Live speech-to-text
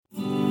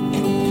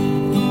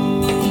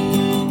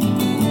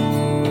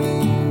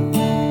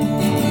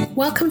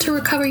Welcome to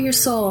Recover Your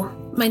Soul.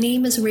 My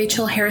name is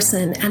Rachel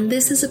Harrison, and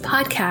this is a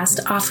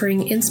podcast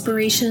offering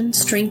inspiration,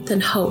 strength,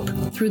 and hope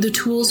through the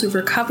tools of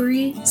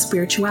recovery,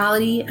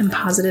 spirituality, and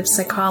positive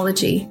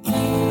psychology.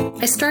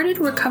 I started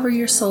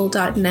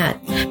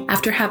recoveryoursoul.net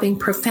after having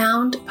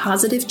profound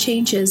positive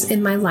changes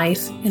in my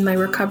life in my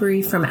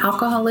recovery from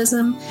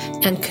alcoholism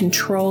and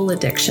control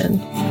addiction.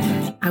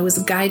 I was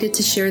guided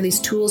to share these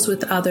tools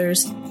with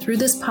others through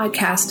this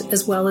podcast,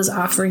 as well as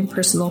offering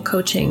personal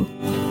coaching.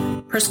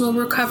 Personal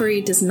recovery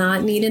does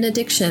not need an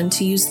addiction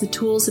to use the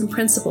tools and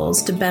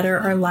principles to better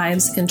our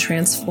lives and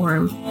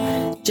transform.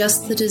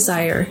 Just the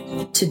desire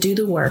to do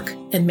the work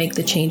and make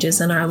the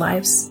changes in our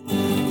lives.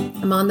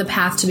 I'm on the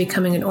path to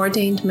becoming an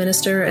ordained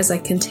minister as I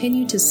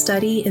continue to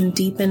study and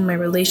deepen my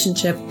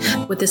relationship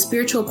with the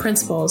spiritual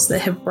principles that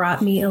have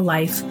brought me a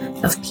life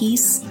of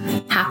peace,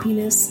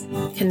 happiness,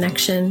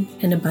 connection,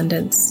 and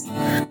abundance.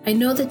 I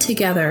know that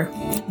together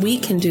we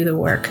can do the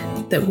work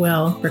that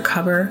will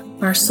recover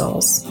our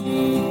souls.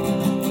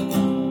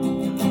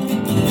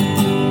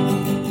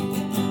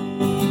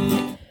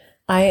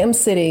 I am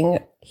sitting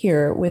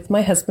here with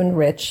my husband,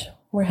 Rich.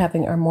 We're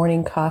having our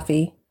morning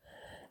coffee.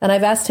 And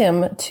I've asked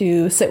him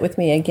to sit with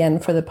me again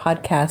for the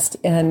podcast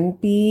and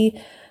be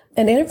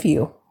an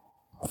interview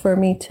for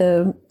me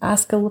to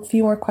ask a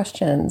few more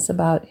questions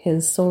about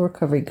his soul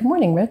recovery. Good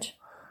morning, Rich.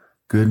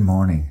 Good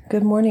morning.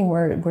 Good morning.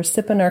 We're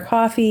sipping our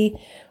coffee.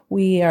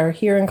 We are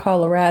here in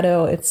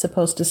Colorado. It's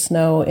supposed to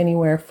snow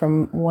anywhere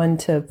from 1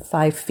 to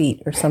 5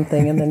 feet or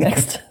something in the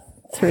next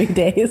 3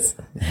 days.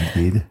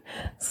 Indeed.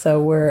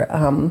 So we're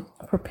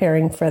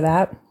preparing for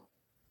that.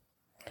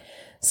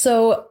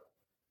 So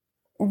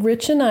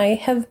Rich and I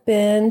have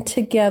been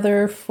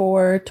together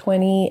for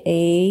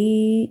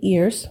 28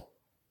 years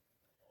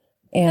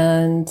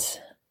and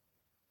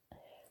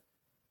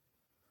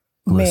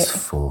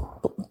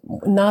blissful.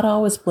 Not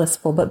always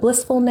blissful, but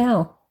blissful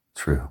now.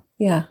 True.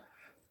 Yeah.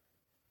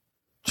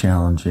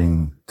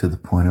 Challenging to the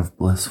point of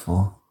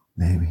blissful,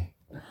 maybe.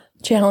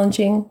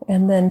 Challenging,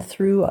 and then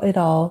through it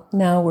all,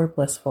 now we're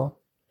blissful.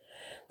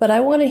 But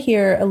I want to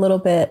hear a little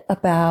bit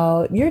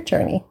about your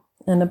journey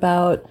and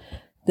about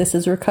this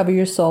is Recover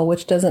Your Soul,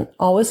 which doesn't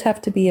always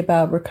have to be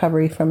about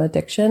recovery from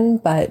addiction,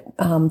 but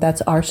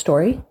that's our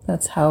story.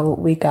 That's how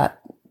we got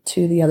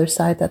to the other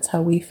side. That's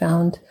how we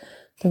found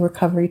the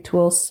recovery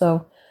tools.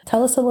 So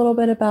tell us a little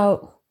bit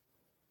about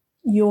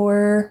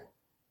your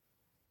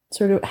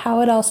sort of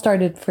how it all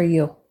started for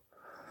you.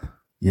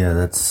 Yeah,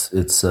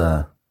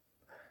 the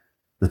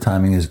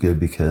timing is good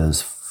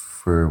because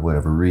for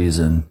whatever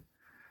reason,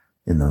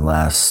 in the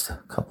last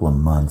couple of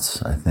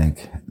months, I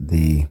think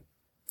the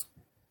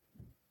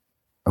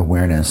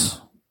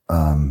awareness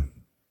and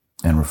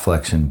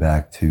reflection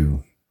back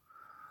to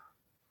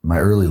my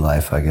early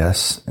life, I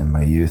guess, and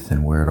my youth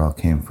and where it all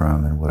came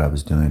from and what I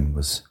was doing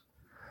was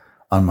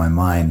on my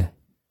mind.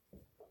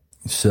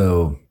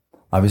 So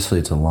obviously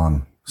it's a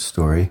long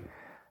story,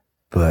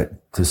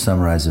 but to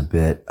summarize a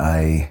bit,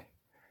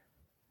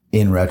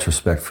 in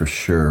retrospect for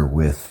sure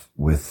with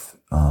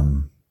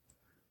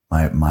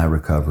my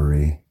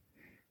recovery,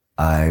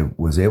 I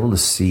was able to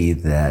see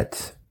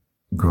that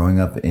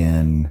growing up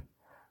in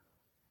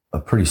a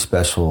pretty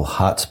special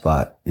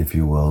hotspot, if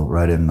you will,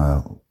 right in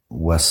the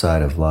west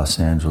side of Los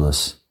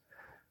Angeles,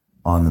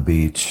 on the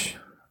beach,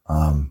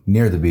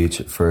 near the beach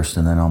at first,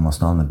 and then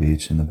almost on the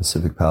beach in the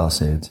Pacific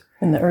Palisades.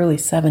 In the early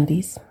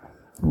 70s.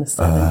 In the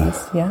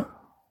 70s, yeah.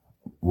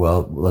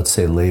 Well, let's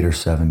say later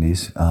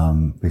 70s,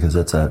 because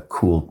that's a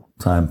cool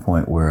time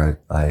point where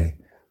I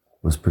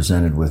was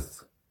presented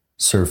with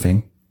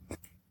surfing.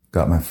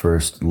 Got my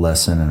first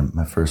lesson and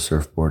my first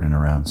surfboard in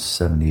around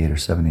 78 or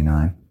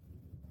 79.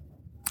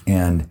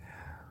 And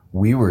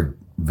we were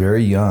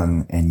very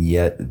young, and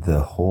yet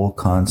the whole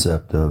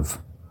concept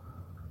of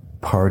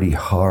party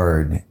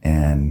hard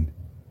and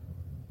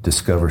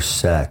discover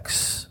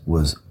sex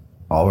was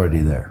already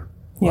there.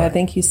 Yeah, I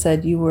think you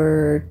said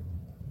you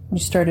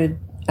started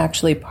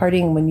actually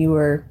partying when you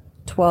were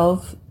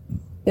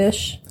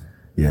 12-ish.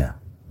 Yeah.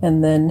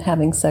 And then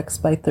having sex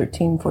by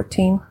 13,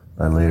 14.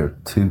 By later,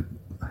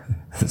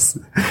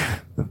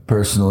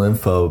 personal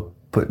info,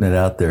 putting it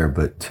out there,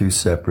 but 2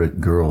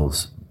 separate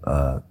girls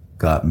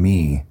got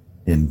me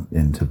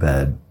into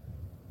bed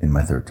in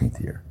my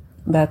 13th year.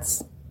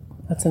 That's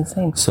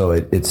insane. So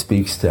it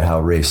speaks to how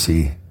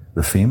racy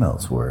the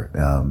females were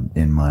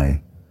in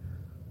my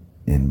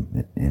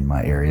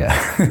area.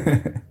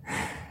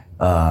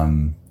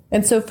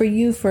 And so for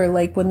you, for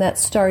like when that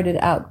started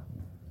out,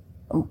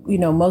 you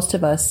know, most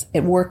of us,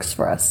 it works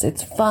for us.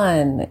 It's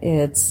fun.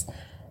 It's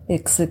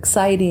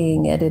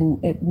exciting.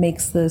 It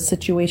makes the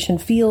situation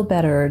feel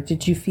better.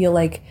 Did you feel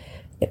like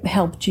it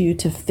helped you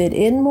to fit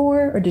in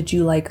more, or did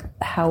you like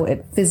how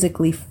it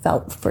physically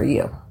felt for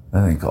you?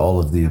 I think all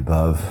of the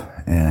above.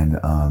 And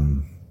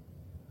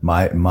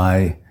my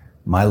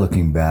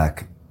looking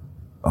back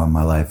on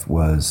my life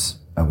was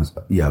I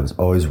was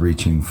always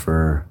reaching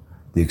for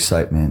the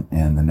excitement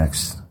and the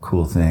next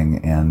cool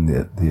thing and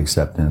the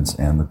acceptance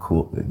and the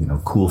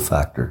cool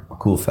factor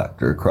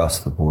across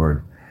the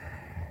board.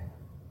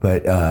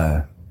 But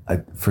I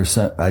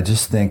I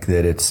just think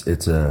that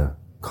it's a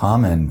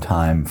common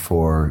time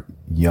for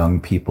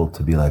young people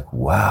to be like,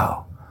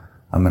 wow,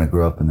 I'm going to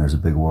grow up and there's a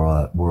big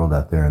world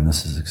out there and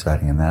this is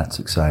exciting and that's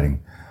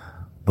exciting.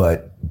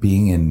 But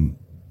being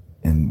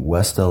in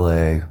West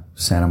LA,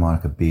 Santa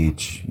Monica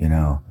Beach, you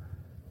know,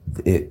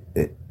 it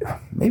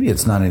maybe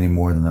it's not any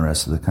more than the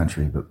rest of the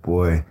country, but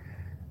boy,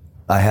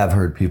 I have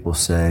heard people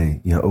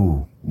say, you know,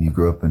 oh, you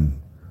grew up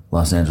in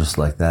Los Angeles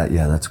like that.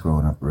 Yeah, that's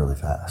growing up really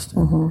fast.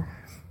 Mm-hmm.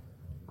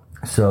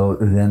 So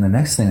then the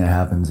next thing that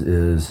happens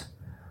is,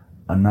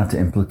 not to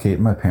implicate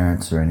my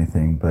parents or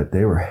anything, but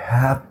they were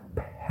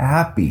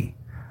happy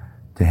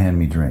to hand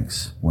me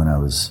drinks when I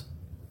was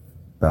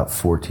about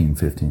 14,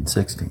 15,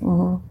 16.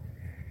 Mm-hmm.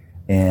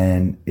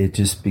 And it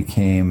just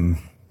became...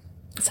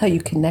 That's how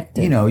you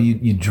connected. You know,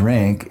 you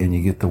drink and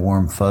you get the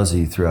warm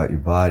fuzzy throughout your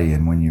body.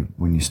 And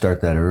when you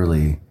start that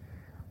early,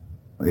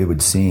 it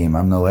would seem,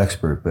 I'm no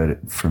expert,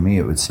 but for me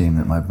it would seem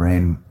that my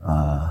brain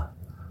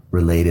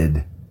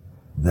related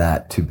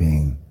that to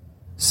being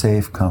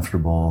safe,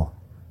 comfortable,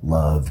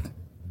 loved,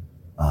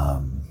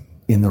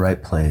 in the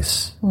right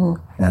place,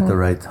 mm-hmm. at the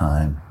right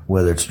time,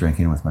 whether it's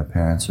drinking with my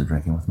parents or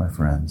drinking with my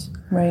friends.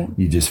 Right.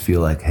 You just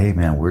feel like, hey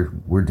man,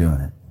 we're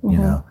doing it, mm-hmm. you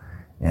know,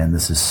 and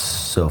this is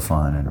so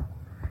fun.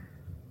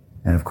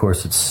 And of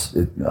course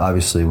it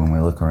obviously when we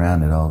look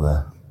around at all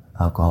the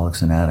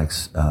alcoholics and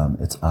addicts,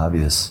 it's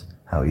obvious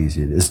how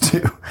easy it is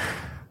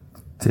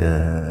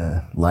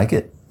to like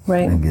it,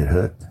 right. and get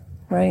hooked.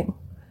 Right.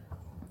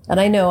 And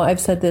I know I've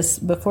said this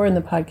before in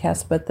the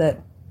podcast, but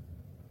that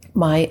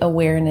my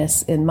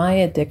awareness in my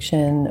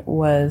addiction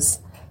was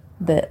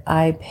that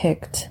I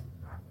picked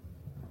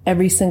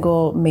every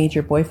single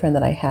major boyfriend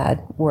that I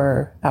had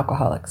were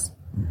alcoholics.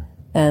 Mm.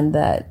 And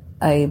that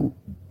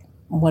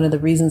one of the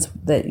reasons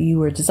that you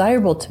were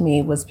desirable to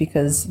me was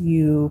because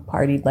you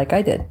partied like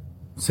I did.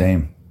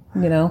 Same.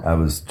 You know? I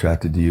was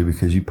attracted to you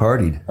because you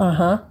partied.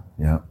 Uh-huh.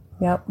 Yeah.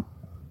 Yep.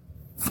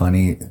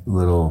 Funny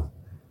little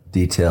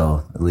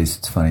detail, at least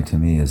it's funny to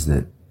me, is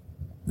that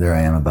there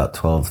I am about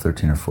 12,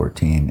 13 or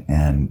 14,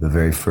 and the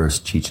very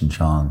first Cheech and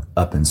Chong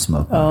Up in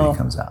Smoke movie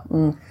comes out.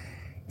 Mm.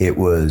 It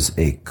was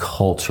a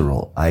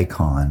cultural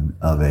icon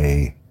of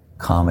a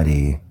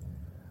comedy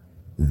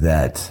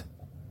that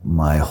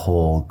my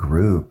whole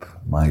group,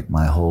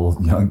 my whole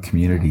young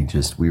community,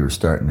 we were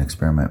starting to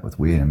experiment with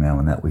weed. And man,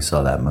 when we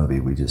saw that movie,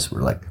 we just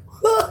were like,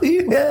 oh,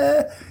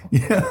 yeah,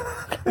 yeah.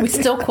 We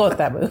still quote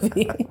that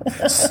movie.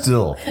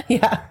 Still.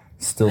 Yeah.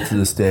 Still to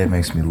this day, it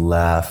makes me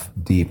laugh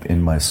deep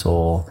in my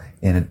soul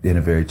in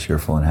a very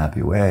cheerful and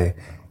happy way.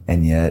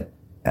 And yet,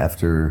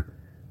 after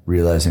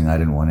realizing I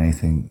didn't want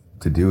anything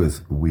to do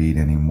with weed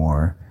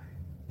anymore,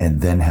 and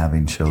then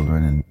having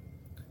children, and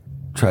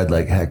tried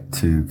like heck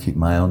to keep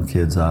my own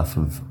kids off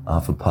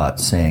of pot,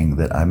 saying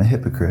that I'm a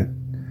hypocrite,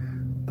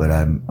 but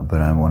I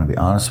want to be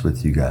honest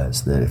with you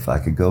guys that if I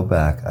could go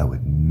back, I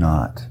would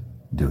not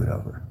do it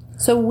over.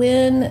 So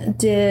when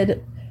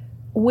did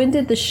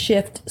the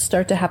shift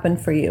start to happen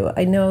for you?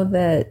 I know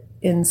that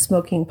in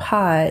smoking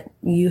pot,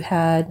 you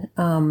had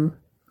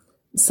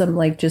some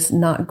like just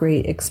not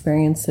great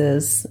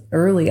experiences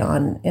early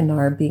on in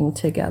our being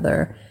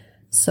together.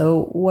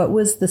 So what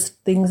was the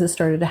things that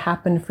started to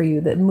happen for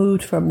you that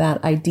moved from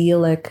that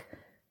idyllic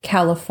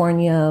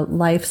California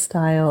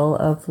lifestyle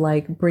of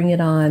like, bring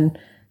it on,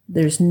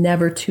 there's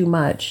never too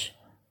much,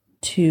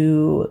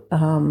 to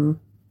an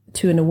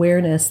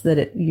awareness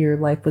that your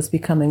life was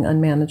becoming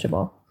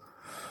unmanageable?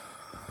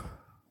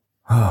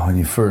 Oh, when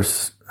you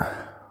first,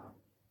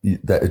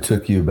 it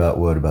took you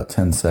about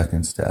 10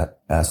 seconds to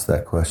ask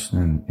that question.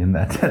 And in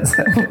that 10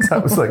 seconds, I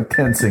was like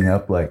tensing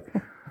up, like,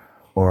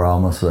 or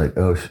almost like,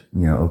 oh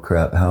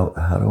crap,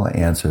 how do I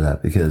answer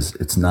that? Because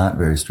it's not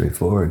very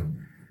straightforward.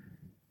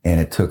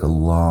 And it took a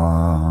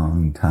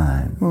long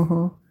time.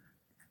 Mm-hmm.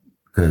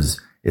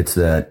 Because it's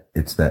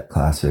that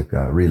classic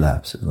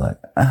relapse. It's like,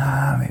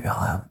 maybe I'll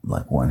have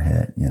like one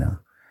hit, you know.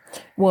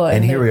 Well,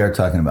 and here we are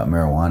talking about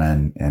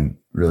marijuana, and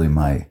really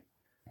my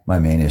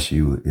main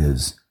issue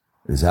is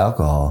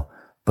alcohol,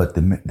 but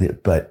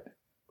but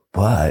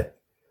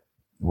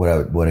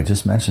what I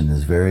just mentioned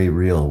is very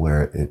real,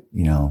 where it,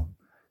 you know,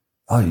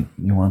 oh,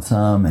 you want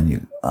some,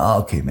 and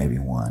okay, maybe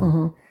one,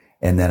 mm-hmm.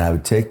 and then I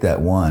would take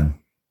that one,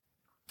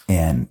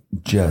 and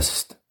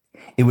just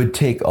it would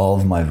take all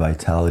of my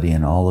vitality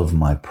and all of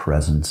my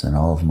presence and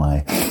all of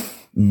my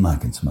I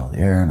can smell the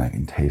air and I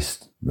can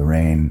taste the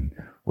rain,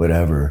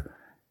 whatever,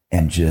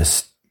 and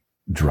just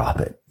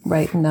drop it.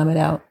 Right, numb it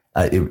out.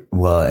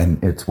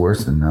 And it's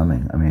worse than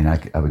numbing. I mean,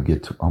 I would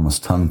get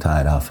almost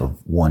tongue-tied off of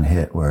one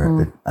hit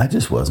where I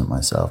just wasn't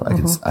myself.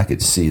 I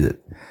could see that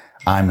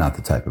I'm not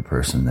the type of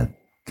person that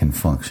can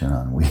function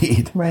on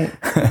weed. Right.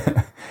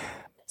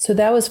 So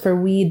that was for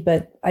weed,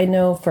 but I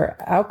know for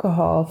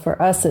alcohol,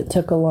 for us, it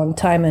took a long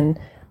time, and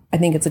I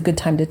think it's a good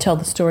time to tell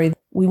the story.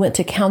 We went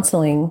to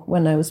counseling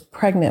when I was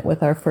pregnant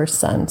with our first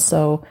son.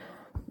 So,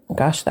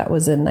 gosh, that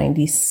was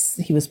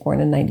he was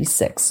born in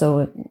 96.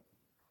 So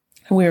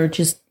we were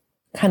just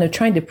kind of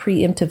trying to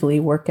preemptively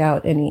work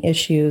out any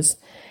issues.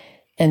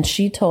 And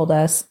she told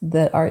us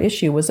that our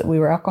issue was that we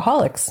were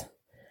alcoholics.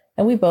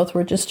 And we both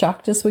were just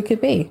shocked as we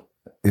could be.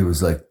 It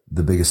was like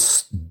the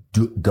biggest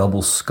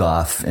double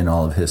scoff in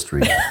all of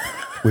history.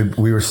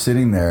 we were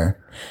sitting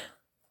there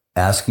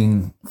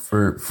asking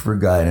for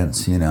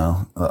guidance, we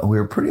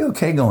were pretty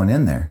okay going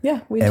in there.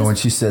 Yeah. When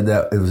she said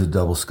that, it was a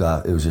double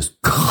scoff. It was just...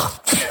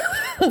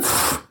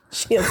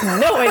 She has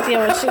no idea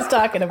what she's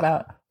talking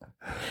about.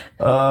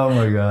 Oh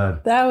my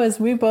God.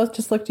 We both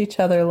just looked at each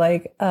other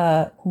like,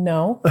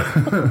 no.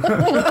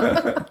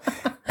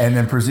 And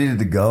then proceeded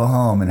to go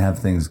home and have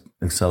things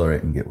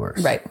accelerate and get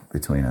worse. Right.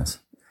 Between us.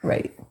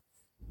 Right.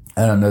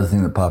 And another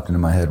thing that popped into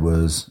my head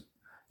was,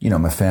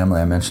 my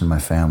family. I mentioned my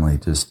family.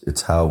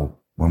 It's how,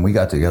 when we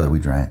got together, we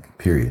drank,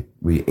 period.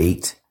 We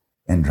ate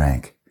and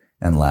drank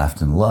and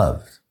laughed and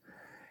loved.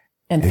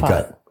 And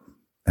fought.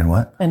 And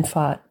what? And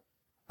fought.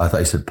 I thought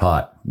you said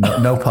pot.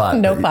 No pot.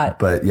 No pot.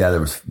 But yeah,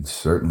 there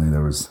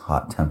was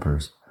hot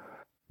tempers.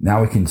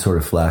 Now we can sort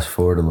of flash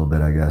forward a little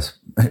bit, I guess,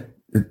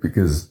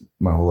 because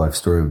my whole life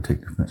story would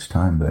take too much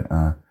time. But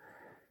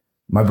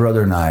my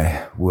brother and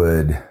I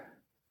would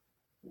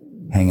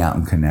hang out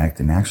and connect.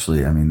 And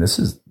actually, this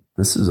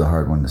is a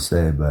hard one to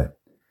say, but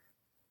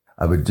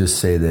I would just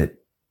say that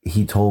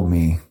he told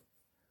me,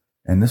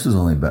 and this was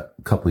only about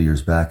a couple of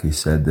years back, he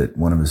said that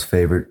one of his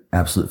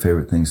absolute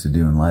favorite things to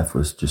do in life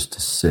was just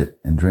to sit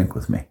and drink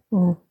with me.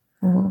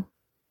 Mm-hmm.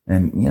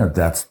 And,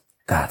 that's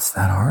that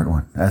hard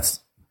one.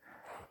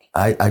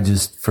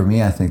 For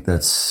me, I think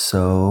that's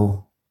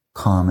so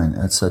common.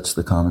 That's such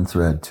the common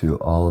thread to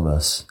all of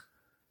us,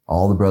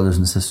 all the brothers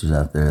and sisters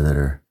out there that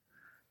are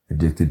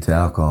addicted to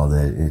alcohol,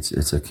 that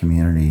it's a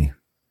community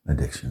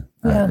addiction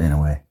in a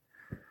way.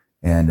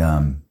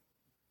 And,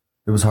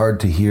 it was hard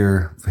to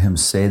hear him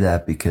say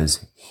that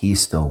because he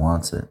still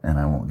wants it and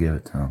I won't give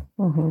it to him.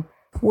 Mm-hmm.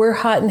 We're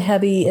hot and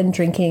heavy in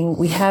drinking.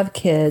 We have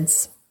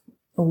kids.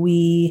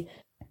 Luckily,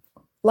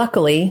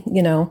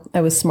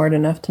 I was smart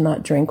enough to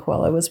not drink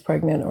while I was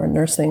pregnant or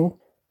nursing.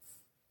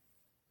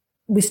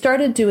 We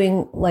started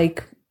doing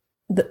like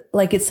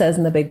it says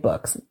in the big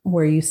books,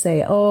 where you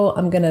say, oh,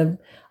 I'm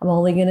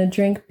only going to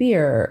drink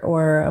beer,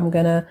 or I'm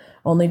going to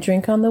only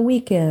drink on the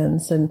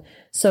weekends. And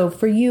so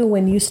for you,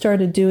 when you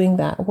started doing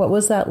that, what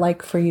was that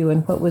like for you?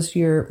 And what was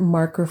your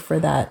marker for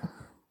that?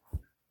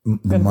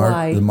 The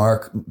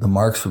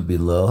marks would be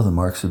low. The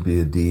marks would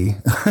be a D,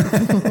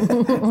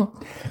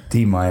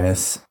 D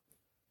minus,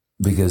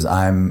 because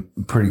I'm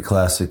pretty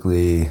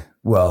classically,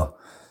 well,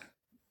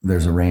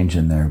 there's a range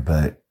in there,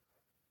 but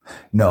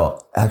no,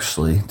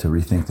 actually, to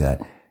rethink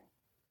that,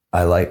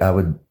 I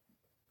would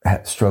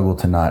struggle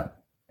to not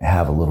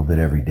have a little bit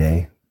every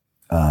day.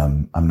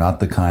 I'm not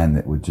the kind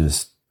that would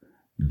just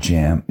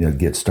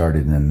get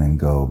started and then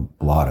go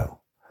blotto.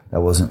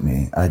 That wasn't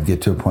me. I'd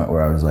get to a point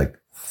where I was like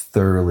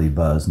thoroughly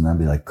buzzed, and I'd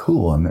be like,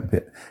 cool.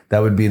 That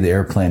would be the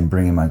airplane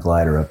bringing my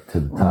glider up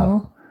to the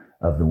top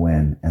of the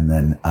wind, and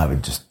then I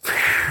would just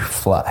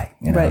fly.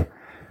 Right.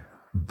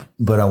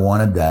 But I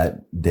wanted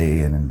that day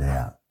in and day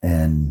out.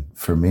 And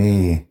for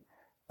me,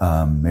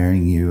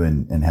 marrying you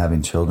and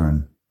having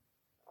children,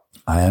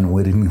 I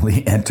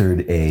unwittingly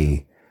entered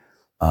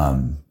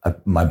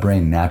my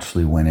brain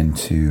naturally went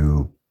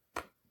into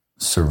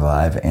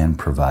survive and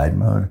provide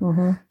mode.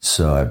 Mm-hmm.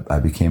 So I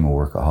became a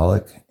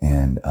workaholic,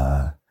 and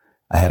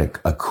I had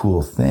a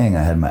cool thing.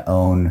 I had my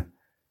own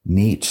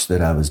niche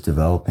that I was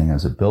developing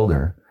as a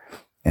builder.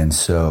 And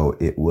so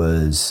it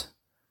was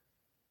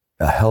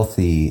a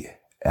healthy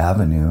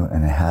avenue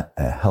and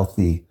a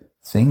healthy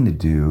thing to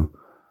do.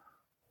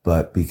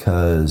 But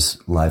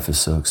because life is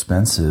so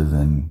expensive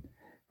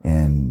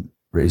and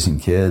raising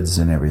kids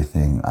and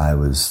everything, I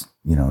was,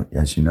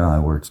 as you know, I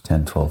worked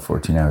 10, 12,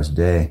 14 hours a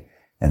day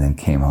and then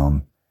came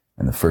home.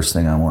 And the first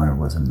thing I wanted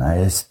was a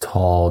nice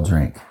tall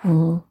drink,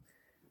 mm-hmm.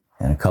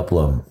 and a couple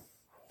of them.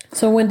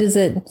 So when does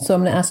it, so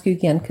I'm going to ask you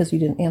again, because you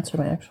didn't answer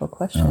my actual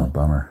question. Oh,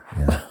 bummer.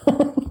 Yeah.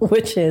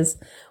 Which is,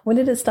 when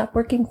did it stop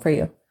working for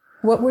you?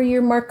 What were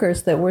your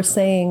markers that were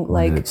saying,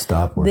 when did it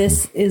stop working?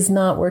 This is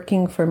not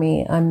working for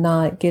me. I'm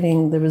not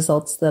getting the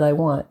results that I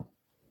want?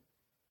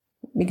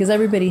 Because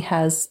everybody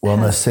has. Well, I'm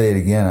going to say it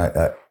again.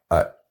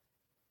 I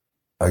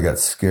got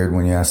scared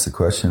when you asked the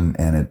question,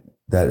 and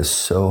that is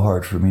so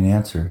hard for me to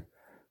answer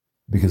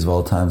because of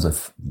all the times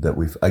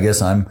I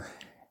guess I'm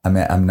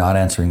not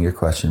answering your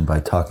question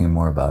by talking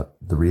more about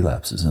the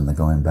relapses and the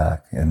going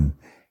back.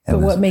 But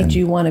what made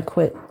you want to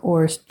quit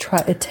or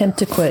attempt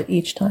to quit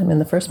each time in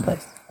the first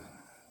place?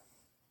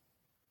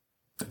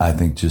 I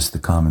think just the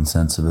common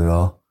sense of it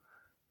all,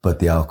 but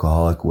the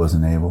alcoholic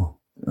wasn't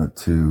able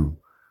to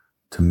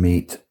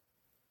meet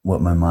what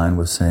my mind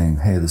was saying.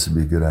 Hey, this would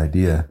be a good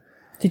idea.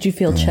 Did you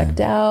feel checked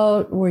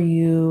out? Were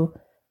you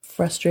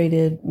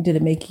frustrated? Did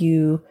it make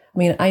you? I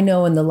mean, I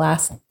know in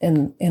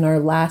our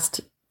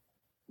last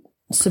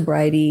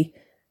sobriety,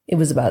 it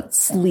was about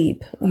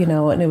sleep,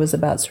 and it was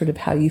about sort of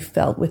how you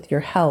felt with your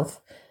health.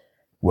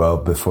 Well,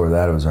 before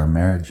that, it was our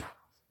marriage.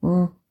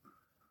 Mm.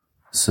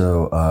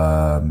 So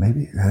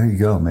maybe, there you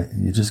go.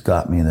 You just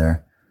got me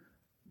there.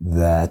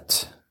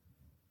 That,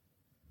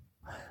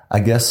 I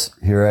guess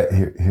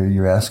here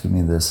you're asking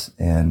me this,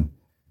 and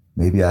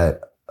maybe I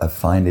I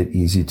find it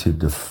easy to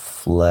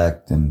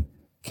deflect and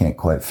can't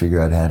quite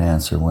figure out how to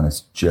answer when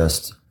it's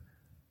just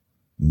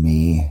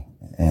me.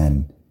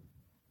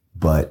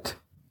 But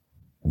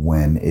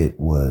when it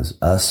was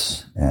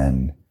us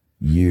and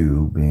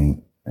you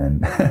being,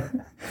 and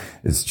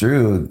it's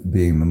true,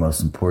 being the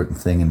most important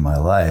thing in my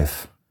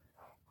life,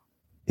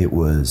 it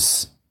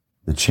was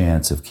the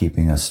chance of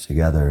keeping us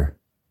together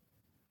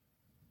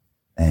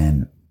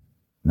and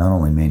not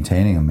only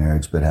maintaining a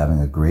marriage, but having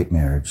a great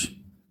marriage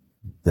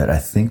that I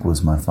think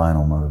was my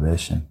final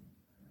motivation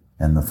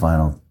and the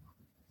final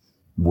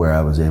where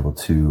I was able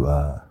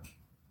to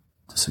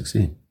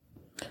succeed.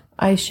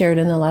 I shared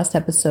in the last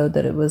episode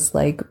that it was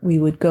like we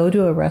would go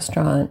to a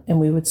restaurant and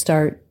we would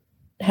start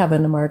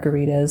having the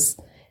margaritas,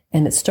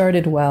 and it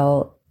started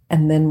well,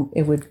 and then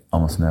it would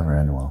almost never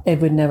end well. It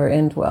would never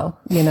end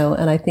well, you know,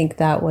 and I think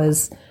that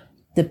was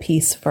the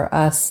piece for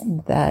us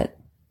that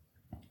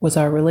was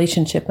our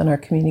relationship and our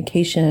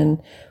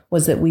communication,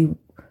 was that we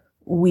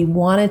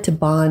wanted to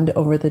bond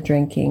over the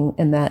drinking,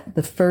 and that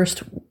the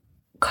first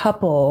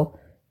couple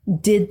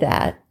did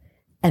that,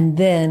 and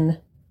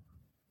then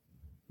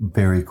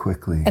very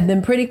quickly. And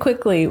then pretty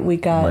quickly we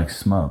got like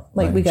smoke,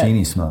 like we got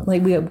genie smoke.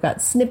 Like we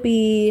got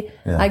snippy.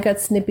 Yeah. I got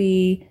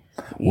snippy.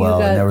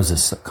 Well, and there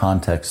was a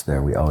context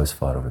there. We always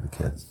fought over the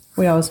kids.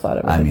 We always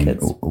fought over the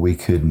kids. We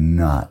could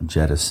not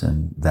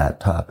jettison that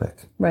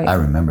topic. Right. I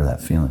remember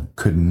that feeling.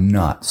 Could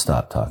not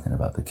stop talking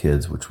about the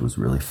kids, which was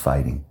really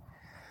fighting.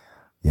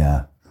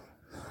 Yeah.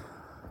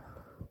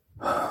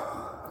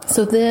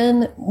 So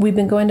then we've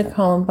been going to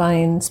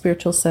Columbine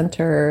Spiritual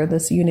Center,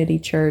 this Unity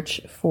Church,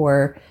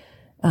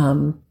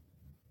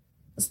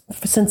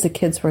 since the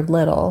kids were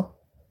little.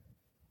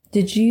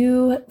 Did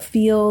you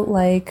feel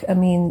like,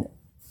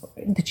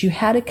 that you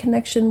had a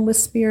connection with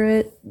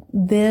Spirit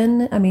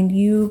then?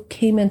 You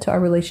came into our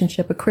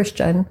relationship a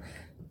Christian,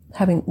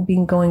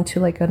 been going to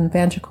like an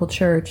evangelical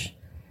church.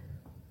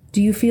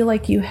 Do you feel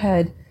like you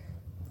had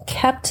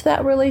kept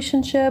that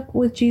relationship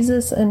with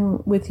Jesus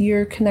and with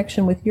your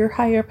connection with your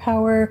higher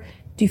power?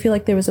 Do you feel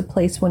like there was a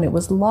place when it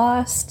was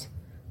lost?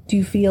 Do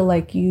you feel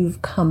like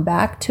you've come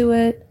back to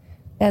it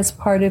as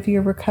part of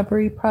your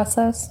recovery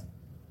process?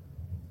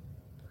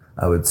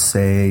 I would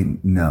say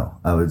no.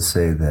 I would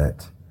say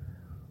that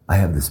I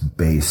have this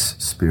base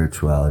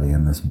spirituality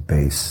and this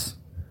base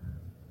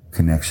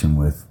connection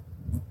with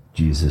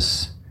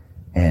Jesus.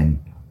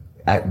 And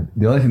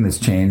the only thing that's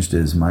changed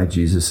is my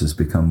Jesus has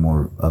become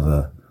more of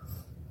a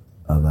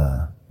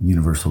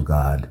universal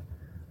God.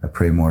 I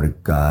pray more to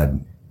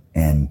God.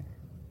 And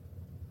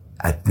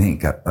I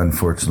think,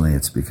 unfortunately,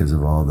 it's because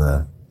of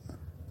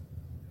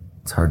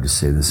it's hard to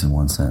say this in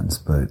one sentence,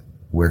 but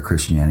where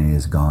Christianity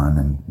has gone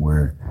and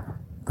where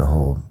the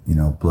whole,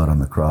 blood on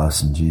the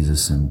cross and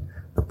Jesus and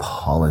the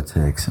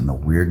politics and the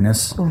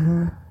weirdness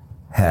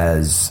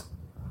has,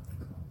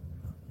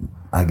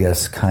 I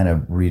guess, kind of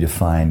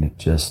redefined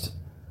just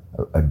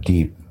a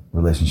deep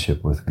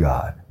relationship with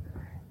God.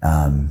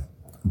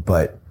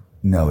 But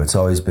no, it's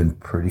always been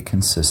pretty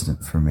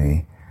consistent for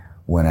me.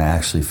 When I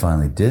actually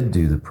finally did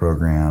do the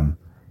program,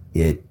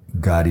 it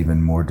got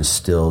even more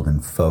distilled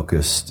and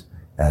focused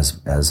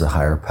as a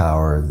higher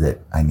power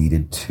that I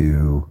needed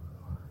to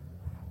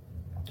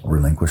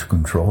relinquish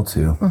control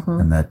to.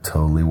 And that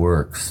totally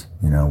works.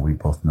 We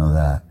both know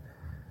that.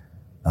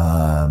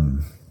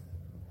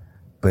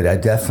 But I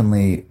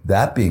definitely,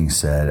 that being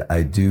said,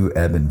 I do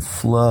ebb and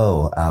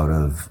flow out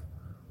of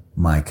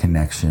my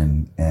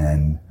connection,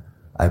 and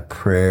I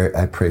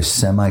pray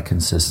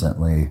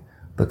semi-consistently,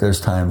 but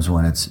there's times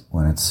when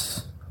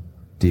it's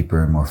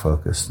deeper and more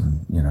focused,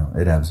 and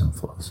it ebbs and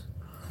flows.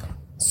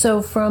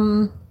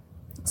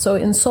 So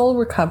in soul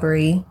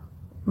recovery,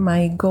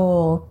 my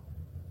goal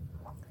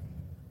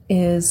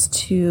is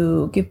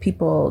to give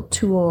people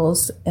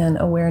tools and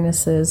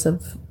awarenesses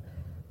of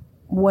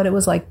what it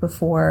was like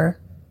before.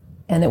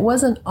 And it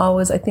wasn't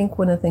always, I think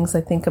one of the things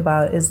I think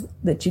about is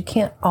that you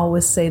can't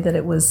always say that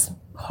it was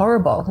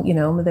horrible.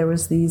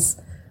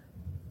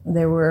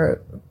 There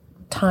were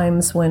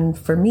times when,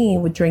 for me,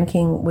 with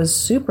drinking was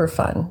super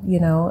fun.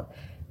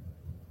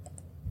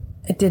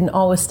 It didn't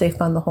always stay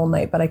fun the whole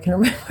night, but I can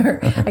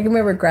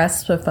remember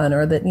grasps of fun,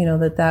 or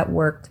that that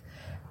worked.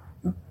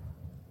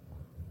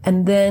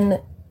 And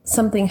then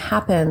something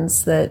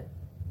happens that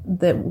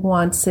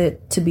wants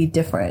it to be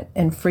different.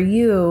 And for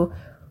you,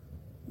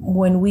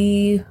 when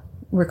we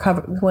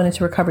went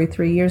into recovery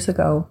 3 years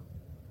ago,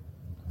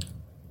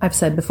 I've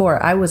said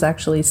before, I was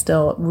actually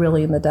still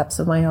really in the depths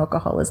of my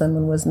alcoholism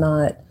and was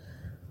not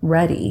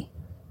ready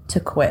to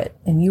quit.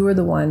 And you were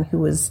the one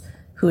who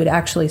had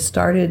actually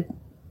started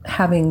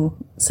having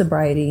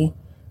sobriety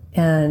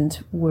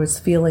and was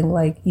feeling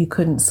like you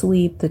couldn't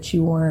sleep, that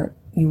your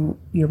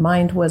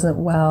mind wasn't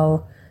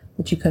well,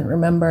 that you couldn't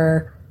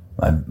remember.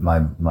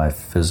 My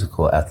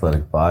physical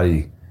athletic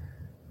body,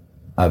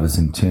 I was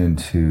in tune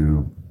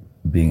to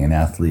being an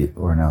athlete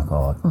or an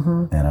alcoholic,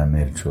 and I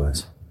made a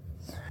choice.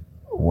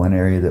 One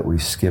area that we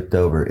skipped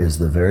over is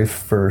the very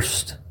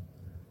first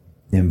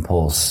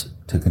impulse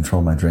to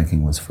control my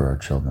drinking was for our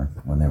children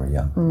when they were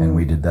young, and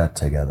we did that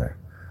together.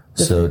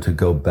 So to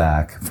go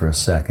back for a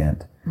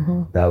second,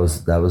 that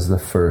was the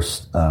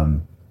first,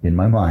 in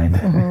my mind,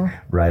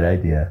 right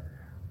idea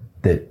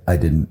that I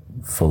didn't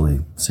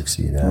fully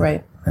succeed at.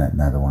 Right.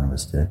 Neither one of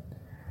us did.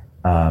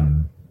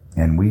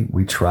 And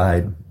we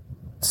tried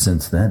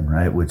since then,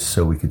 right? Which,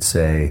 so we could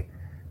say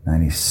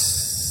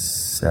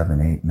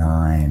 97, 8,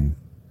 9,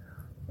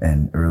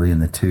 and early in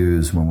the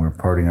 2000s when we're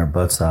partying our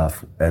butts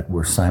off,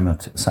 we're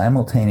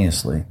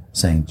simultaneously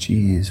saying,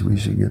 geez, we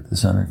should get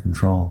this under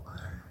control.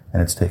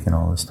 And it's taken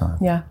all this time.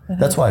 Yeah.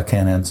 That's why I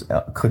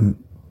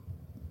couldn't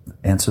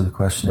answer the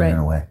question in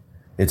a way.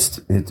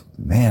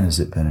 Man, has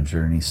it been a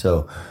journey.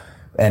 So,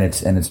 and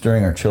it's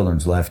during our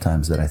children's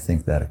lifetimes that I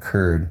think that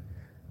occurred.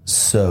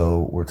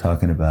 So we're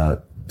talking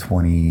about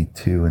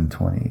 22 and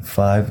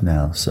 25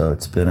 now. So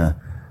it's been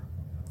a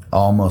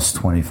almost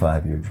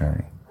 25-year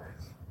journey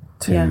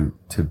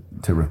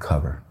to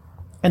recover.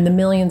 And the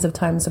millions of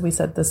times that we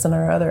said this in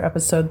our other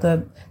episode,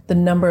 the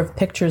number of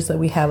pictures that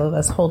we have of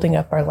us holding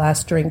up our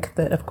last drink,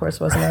 that of course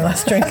wasn't our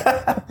last drink.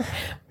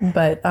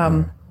 But,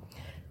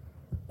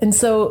 and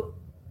so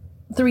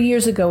 3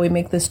 years ago we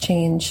make this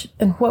change.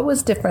 And what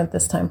was different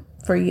this time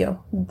for you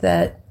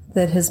that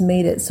has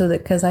made it so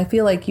that, because I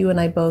feel like you and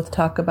I both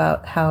talk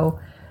about how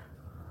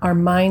our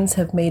minds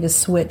have made a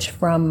switch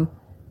from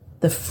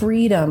the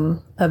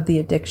freedom of the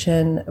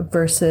addiction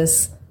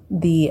versus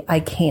the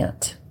I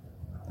can't.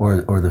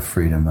 Or the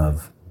freedom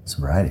of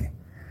sobriety.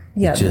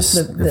 Yeah,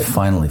 it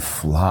finally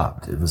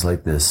flopped. It was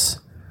like this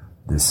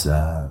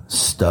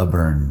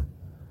stubborn,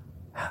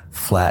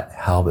 flat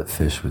halibut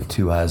fish with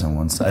two eyes on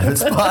one side of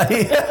its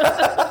body.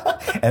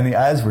 And the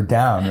eyes were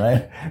down,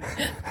 right?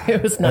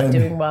 It was not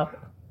doing well.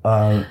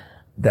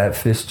 That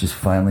fish just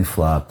finally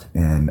flopped.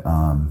 And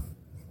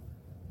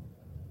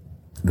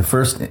the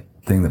first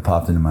thing that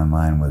popped into my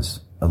mind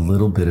was a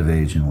little bit of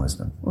age and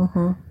wisdom.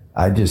 Mm-hmm.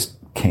 I just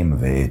came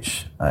of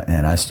age,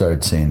 and I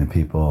started saying to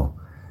people,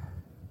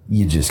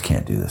 you just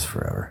can't do this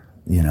forever,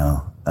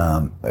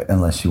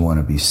 unless you want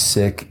to be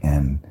sick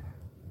and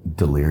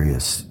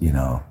delirious,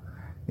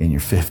 in your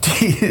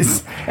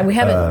 50s. And we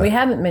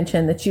haven't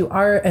mentioned that you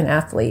are an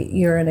athlete.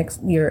 You're an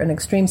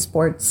extreme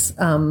sports,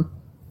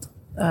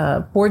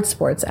 board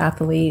sports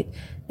athlete.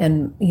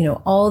 And,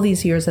 all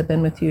these years I've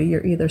been with you,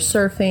 you're either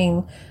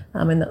surfing.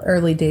 In the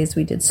early days,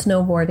 we did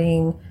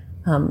snowboarding.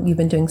 You've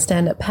been doing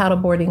stand-up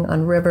paddleboarding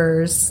on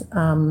rivers,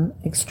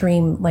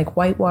 extreme, like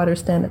whitewater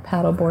stand-up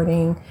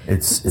paddleboarding.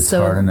 It's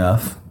hard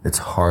enough. It's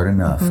hard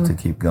enough to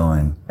keep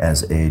going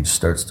as age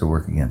starts to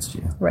work against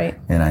you. Right.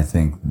 And I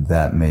think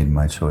that made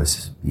my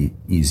choice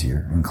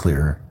easier and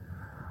clearer.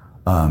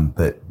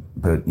 But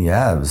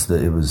yeah,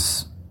 it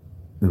was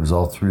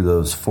all through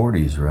those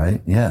 40s,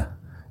 right? Yeah,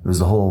 it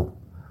was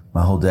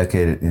my whole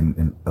decade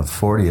of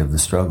 40 of the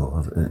struggle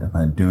of, am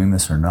I doing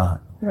this or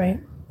not? Right.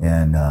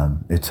 And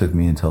it took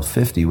me until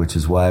 50, which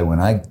is why when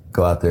I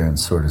go out there and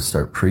sort of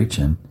start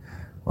preaching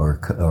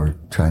or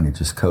trying to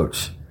just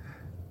coach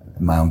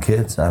my own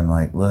kids, I'm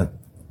like, look,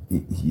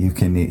 you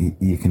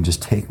can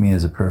just take me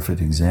as a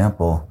perfect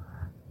example.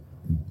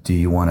 Do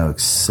you want to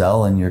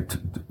excel in your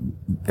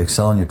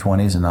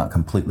 20s and not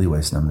completely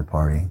waste them to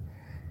partying?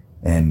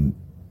 And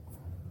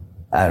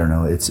I don't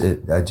know.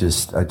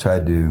 I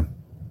tried to.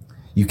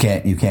 You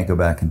can't go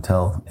back and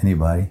tell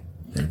anybody.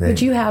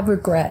 But you have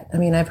regret. I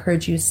mean, I've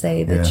heard you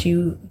say that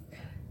you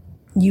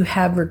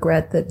have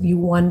regret, that you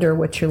wonder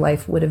what your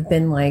life would have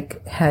been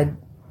like had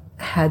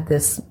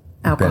this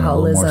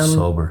alcoholism been a little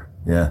more sober.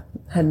 Yeah,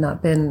 had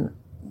not been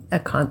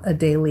a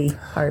daily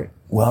part.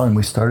 Well, and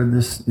we started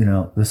this.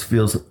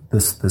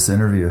 This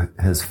interview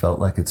has felt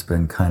like it's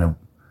been kind of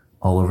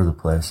all over the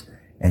place,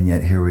 and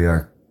yet here we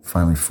are,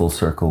 finally full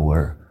circle,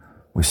 where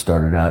we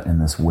started out in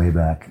this way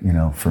back.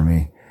 For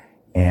me,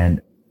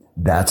 and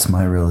that's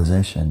my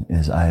realization,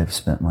 is I have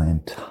spent my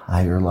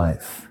entire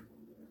life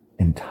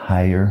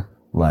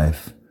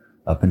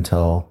up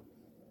until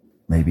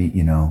maybe,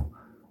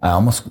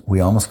 we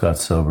almost got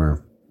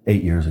sober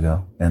 8 years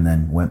ago and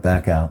then went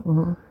back out.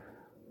 Mm-hmm.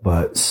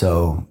 But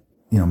so,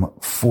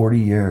 40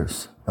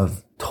 years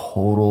of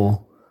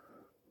total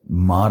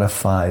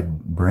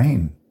modified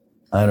brain.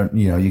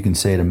 You can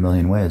say it a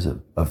million ways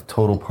of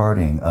total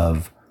partying,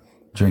 of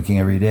drinking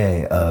every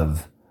day,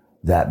 of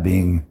that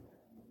being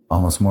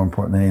almost more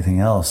important than anything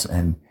else.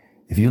 And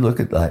if you look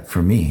at that,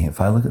 for me,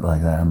 if I look at it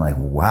like that, I'm like,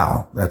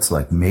 wow, that's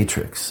like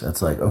Matrix.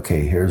 That's like,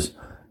 okay, here's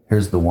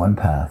the one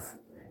path.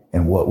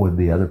 And what would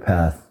the other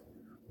path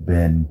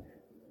been?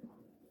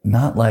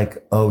 Not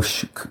like, oh,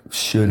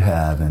 should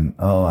have, and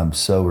oh, I'm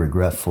so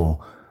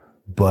regretful,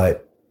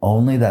 but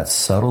only that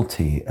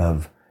subtlety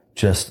of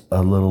just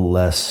a little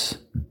less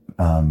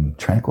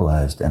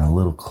tranquilized and a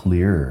little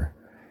clearer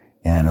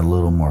and a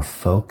little more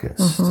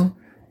focused.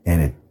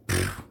 Mm-hmm.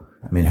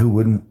 And who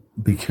wouldn't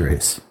be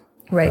curious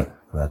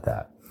about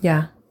that?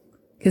 Yeah,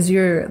 because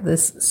you're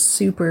this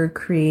super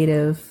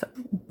creative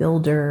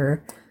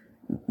builder,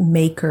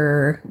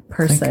 maker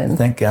person.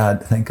 Thank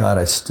God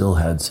I still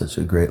had such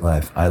a great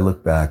life. I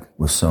look back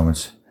with so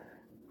much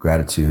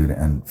gratitude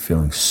and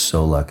feeling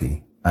so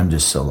lucky. I'm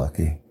just so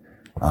lucky.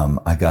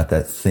 I got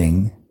that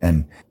thing,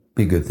 and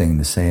be a good thing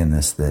to say in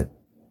this, that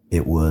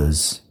it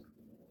was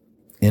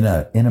in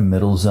a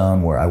middle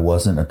zone where I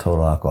wasn't a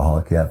total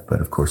alcoholic yet,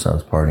 but of course I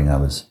was partying. I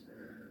was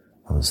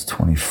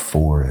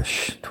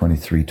 24-ish,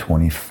 23,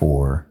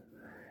 24.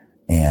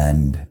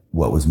 And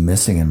what was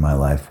missing in my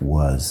life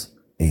was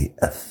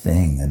a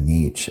thing, a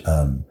niche.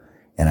 And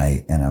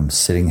I'm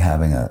sitting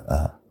having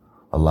a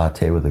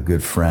latte with a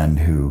good friend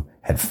who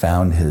had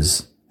found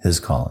his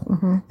calling.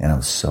 Mm-hmm. And I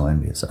was so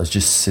envious. I was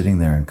just sitting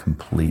there in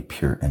complete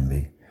pure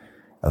envy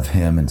of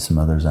him and some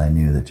others I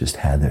knew that just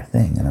had their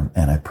thing.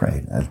 And I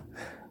prayed. I'll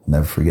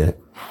never forget it.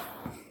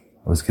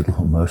 I always get a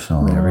little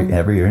emotional in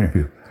every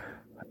interview.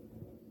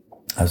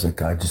 I was like,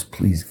 God, just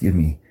please give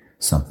me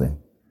something.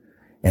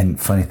 And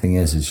funny thing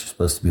is you're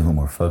supposed to be a little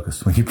more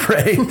focused when you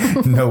pray,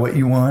 know what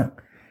you want.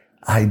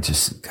 I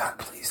just, God,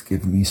 please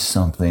give me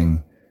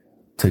something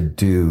to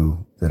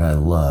do that I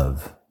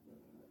love.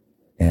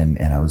 And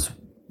I was,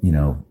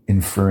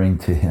 inferring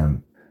to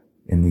him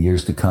in the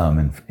years to come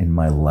and in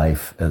my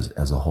life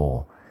as a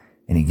whole.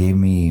 And he gave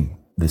me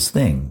this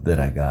thing that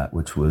I got,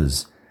 which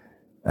was,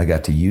 I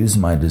got to use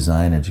my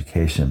design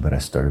education, but I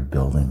started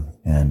building.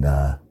 And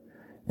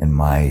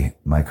my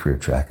career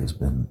track has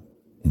been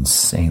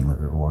insanely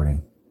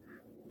rewarding,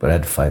 but I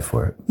had to fight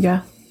for it.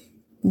 Yeah.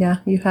 Yeah.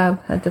 You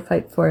have had to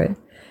fight for it.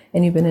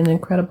 And you've been an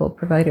incredible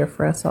provider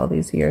for us all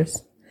these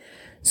years.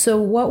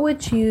 So what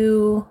would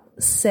you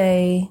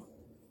say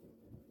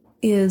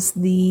is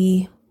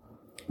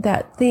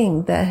that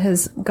thing that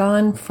has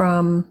gone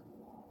from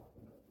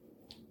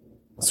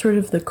sort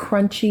of the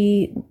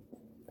crunchy,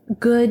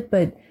 good,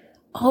 but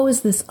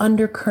always this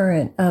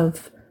undercurrent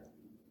of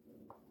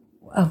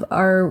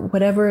our,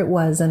 whatever it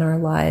was in our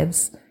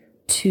lives,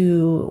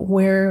 to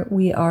where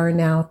we are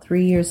now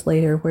 3 years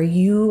later, where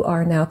you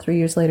are now 3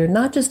 years later,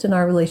 not just in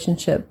our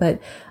relationship, but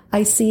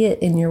I see it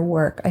in your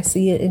work. I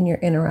see it in your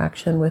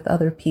interaction with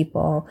other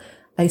people.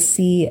 I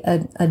see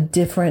a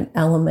different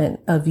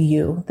element of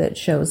you that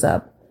shows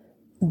up,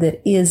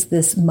 that is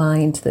this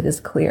mind that is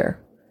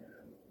clear.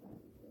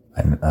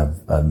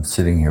 I'm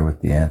sitting here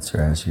with the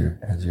answer as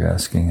you're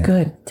asking it.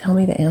 Good. Tell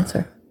me the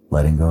answer.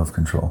 Letting go of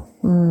control,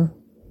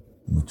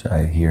 which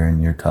I hear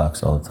in your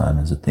talks all the time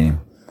as a theme.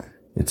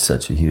 It's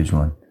such a huge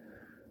one.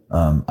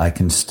 I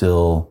can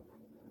still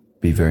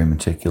be very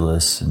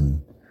meticulous,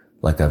 and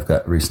like I've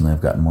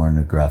gotten more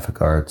into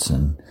graphic arts,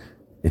 and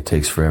it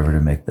takes forever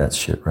to make that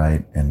shit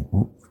right. And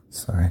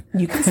sorry.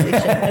 You can say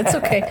shit. It's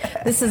okay.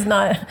 This is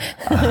not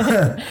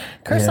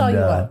curse all you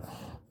want.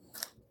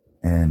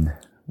 And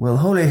well,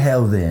 holy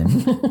hell then.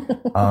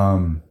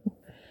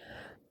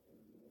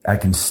 I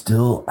can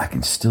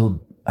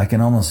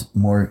almost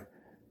more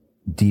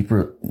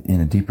deeper,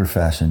 in a deeper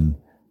fashion,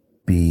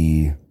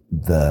 be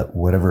the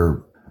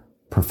whatever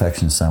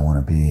perfectionist I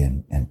want to be,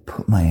 and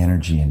put my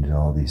energy into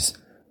all these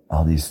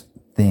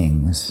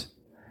things,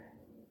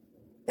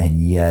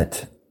 and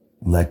yet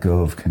let go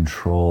of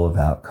control of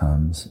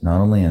outcomes, not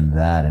only in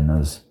that, in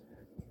those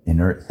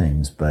inert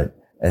things, but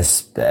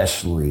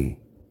especially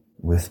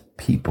with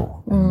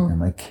people and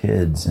my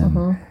kids.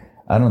 And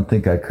I don't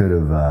think I could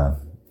have,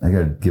 I got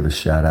to give a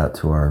shout out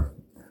to our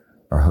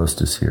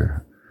hostess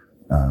here,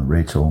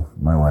 Rachel,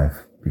 my wife,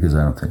 because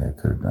I don't think I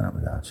could have done it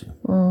without you.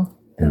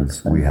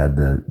 We had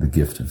the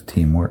gift of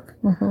teamwork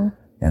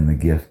and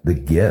the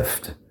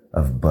gift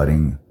of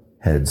butting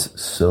heads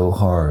so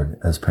hard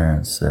as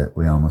parents that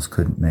we almost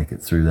couldn't make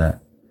it through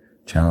that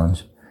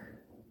challenge.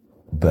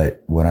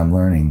 But what I'm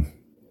learning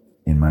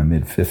in my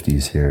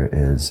mid-50s here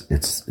is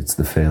it's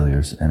the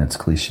failures, and it's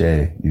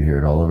cliche. You hear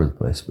it all over the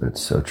place, but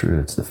it's so true.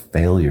 It's the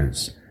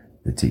failures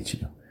that teach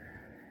you.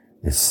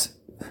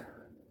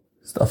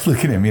 Stop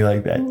looking at me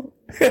like that.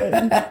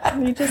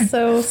 You're just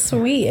so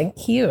sweet and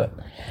cute.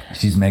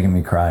 She's making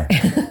me cry.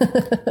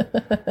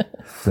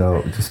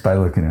 So just by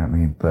looking at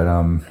me, but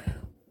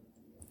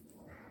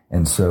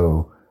and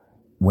so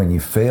when you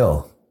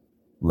fail,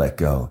 let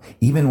go.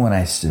 Even when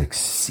I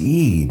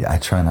succeed, I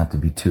try not to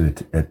be too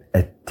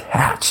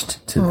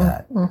attached to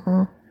that.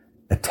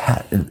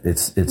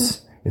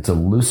 It's a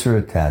looser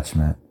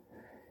attachment.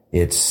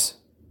 It's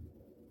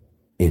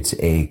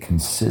a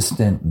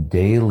consistent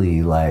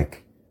daily,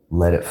 like,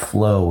 let it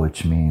flow,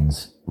 which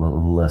means a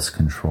little less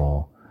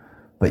control,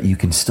 but you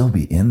can still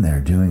be in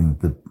there doing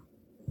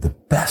the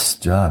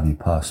best job you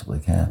possibly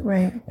can.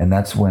 Right. And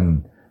that's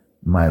when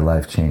my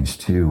life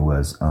changed too,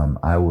 was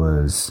I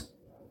was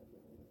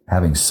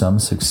having some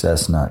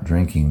success not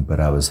drinking, but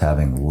I was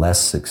having less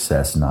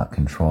success not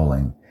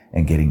controlling,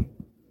 and getting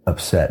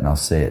upset, and I'll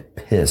say it,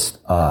 pissed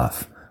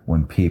off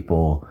when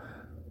people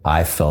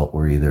I felt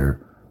were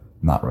either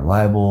not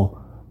reliable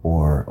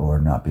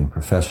or not being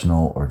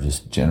professional or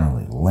just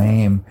generally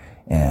lame,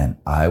 and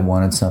I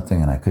wanted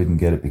something and I couldn't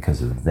get it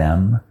because of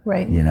them.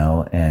 Right.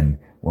 And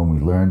when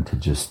we learn to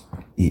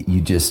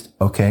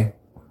okay,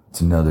 it's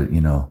another,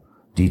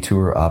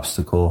 detour,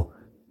 obstacle,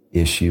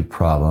 issue,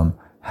 problem.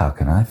 How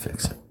can I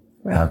fix it?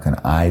 Right. How can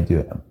I do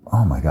it?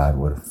 Oh my God,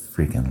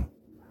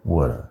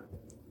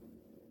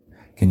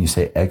 can you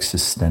say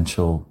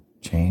existential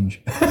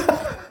change?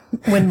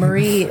 When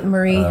Marie,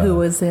 who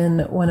was in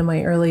one of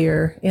my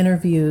earlier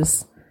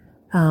interviews,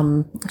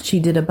 She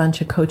did a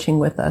bunch of coaching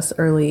with us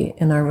early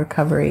in our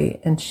recovery,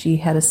 and she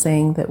had a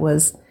saying that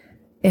was,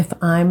 if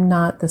I'm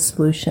not the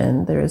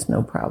solution, there is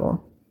no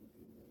problem.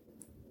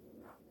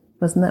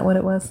 Wasn't that what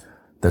it was?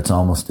 That's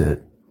almost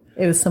it.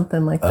 It was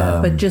something like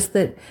that. But just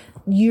that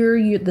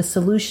you're the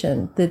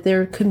solution, that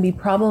there can be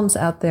problems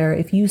out there.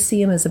 If you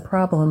see them as a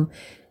problem,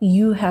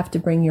 you have to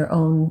bring your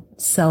own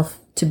self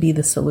to be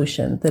the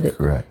solution, that it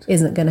Correct.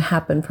 isn't going to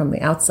happen from the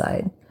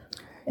outside.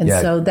 And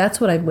so that's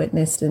what I've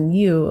witnessed in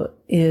you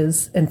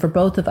is, and for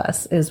both of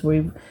us, is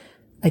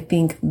I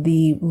think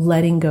the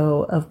letting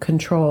go of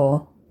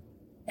control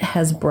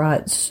has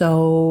brought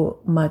so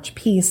much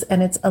peace,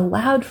 and it's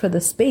allowed for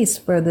the space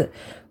for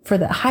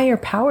the higher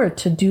power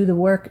to do the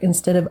work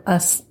instead of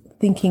us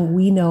thinking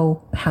we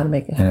know how to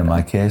make it happen. And in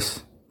my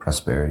case,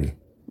 prosperity.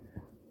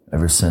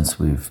 Ever since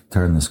we've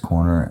turned this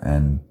corner,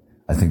 and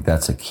I think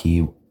that's a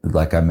key.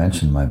 Like I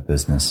mentioned, my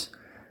business,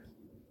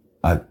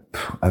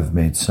 I've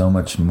made so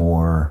much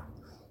more.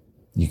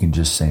 You can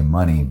just say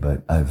money,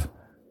 but I've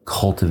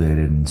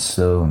cultivated and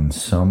sown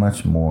so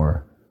much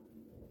more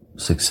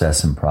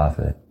success and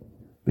profit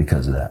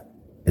because of that.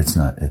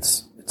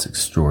 It's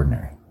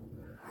extraordinary.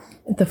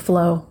 The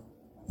flow.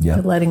 Yeah.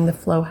 Letting the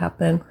flow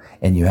happen.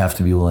 And you have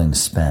to be willing to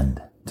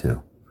spend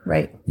too.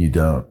 Right. You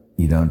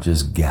don't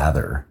just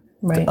gather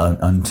right.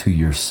 Unto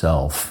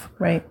yourself.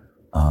 Right.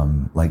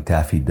 Like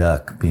Daffy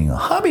Duck being a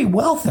hobby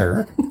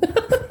wealther.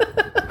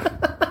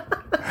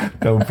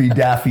 Don't be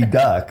Daffy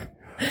Duck.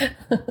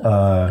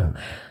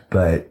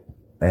 But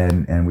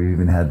we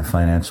even had the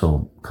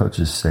financial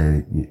coaches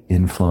say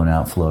inflow and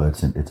outflow.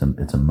 It's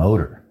a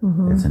motor.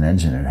 Mm-hmm. It's an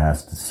engine. It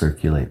has to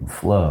circulate and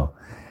flow.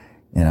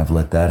 And I've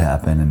let that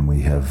happen, and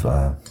we have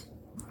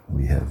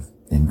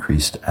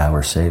increased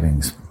our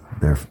savings.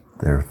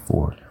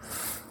 Therefore,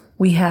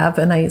 we have,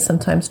 and I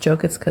sometimes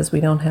joke it's because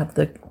we don't have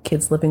the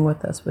kids living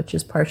with us, which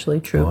is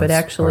partially true. But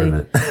actually,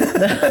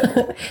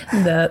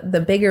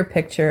 the bigger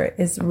picture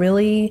is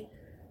really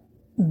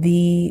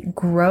the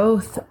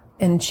growth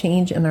and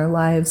change in our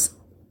lives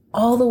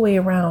all the way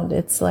around.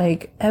 It's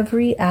like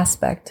every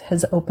aspect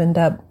has opened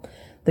up.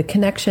 The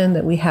connection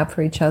that we have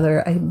for each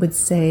other, I would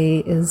say,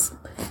 is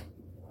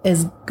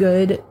as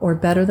good or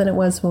better than it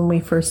was when we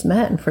first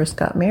met and first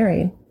got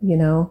married,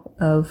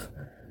 of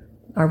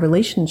our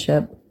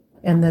relationship.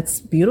 And that's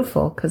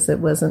beautiful because it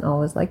wasn't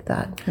always like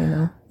that,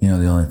 The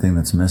only thing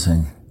that's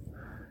missing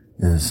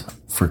is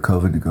for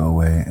COVID to go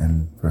away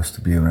and for us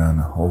to be around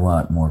a whole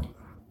lot more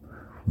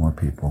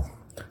people.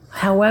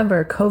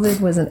 However, COVID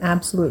was an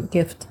absolute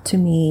gift to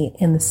me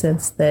in the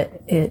sense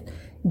that it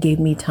gave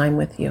me time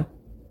with you.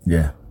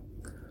 Yeah.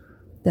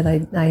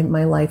 That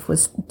my life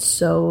was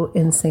so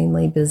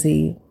insanely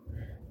busy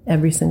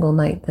every single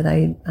night that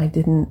I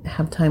didn't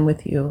have time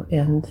with you.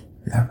 And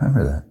yeah, I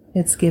remember that.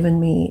 It's given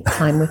me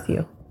time with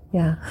you.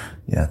 Yeah.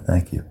 Yeah,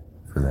 thank you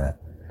for that.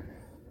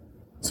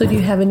 So do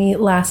you have any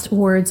last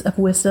words of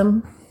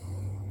wisdom,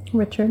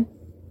 Richard?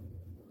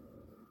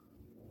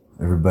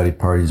 Everybody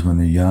parties when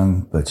they're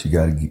young, but you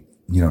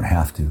don't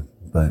have to.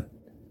 But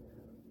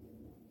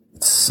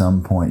at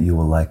some point you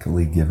will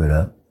likely give it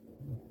up.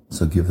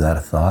 So give that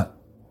a thought.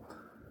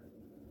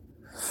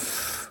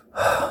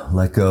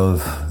 Let go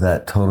of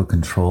that total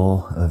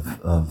control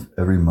of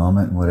every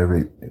moment and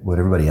what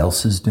everybody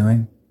else is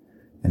doing,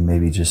 and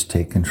maybe just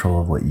take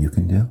control of what you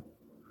can do,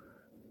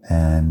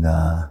 and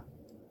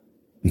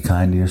be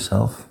kind to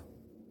yourself,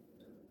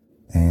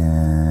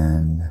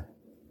 and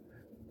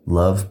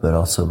love, but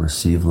also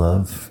receive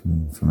love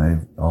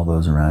from all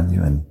those around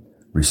you, and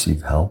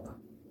receive help.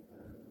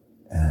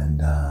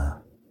 And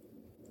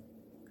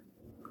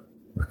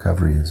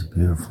recovery is a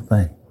beautiful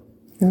thing.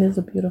 It is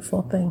a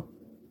beautiful thing.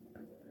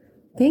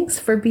 Thanks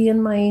for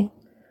being my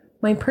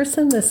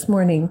person this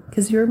morning,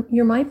 because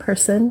you're my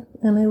person,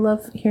 and I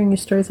love hearing your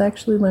stories. I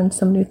actually learned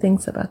some new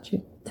things about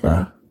you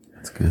today.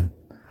 That's good.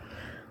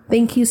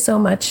 Thank you so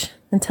much.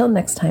 Until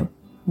next time,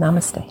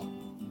 namaste.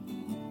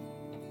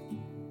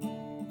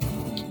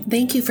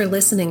 Thank you for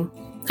listening.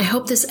 I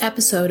hope this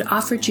episode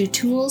offered you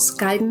tools,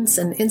 guidance,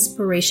 and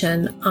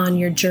inspiration on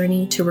your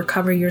journey to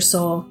recover your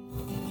soul.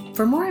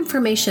 For more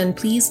information,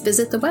 please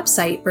visit the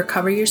website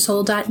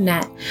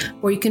recoveryoursoul.net,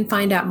 where you can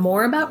find out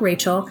more about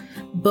Rachel,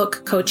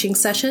 book coaching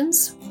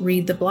sessions,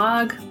 read the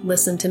blog,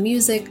 listen to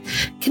music,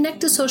 connect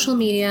to social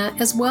media,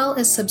 as well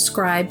as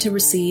subscribe to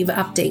receive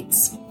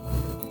updates.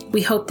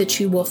 We hope that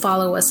you will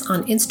follow us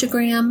on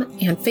Instagram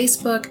and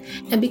Facebook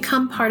and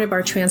become part of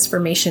our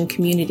transformation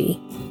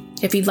community.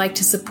 If you'd like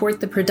to support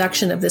the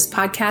production of this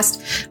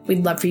podcast,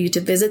 we'd love for you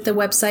to visit the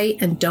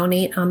website and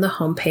donate on the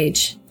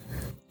homepage.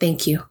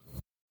 Thank you.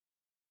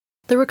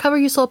 The Recover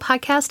Your Soul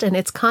podcast and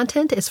its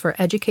content is for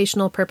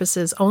educational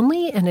purposes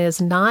only and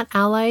is not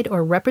allied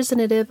or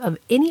representative of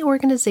any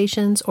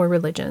organizations or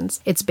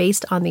religions. It's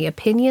based on the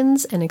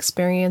opinions and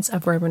experience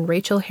of Reverend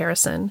Rachel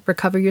Harrison.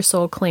 Recover Your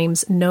Soul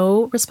claims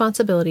no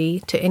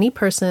responsibility to any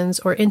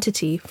persons or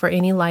entity for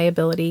any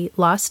liability,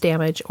 loss,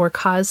 damage, or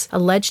cause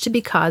alleged to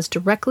be caused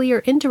directly or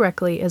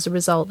indirectly as a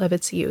result of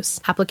its use.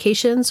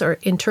 Applications or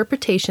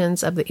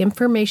interpretations of the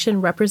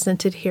information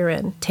represented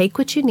herein. Take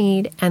what you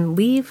need and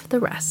leave the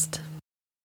rest.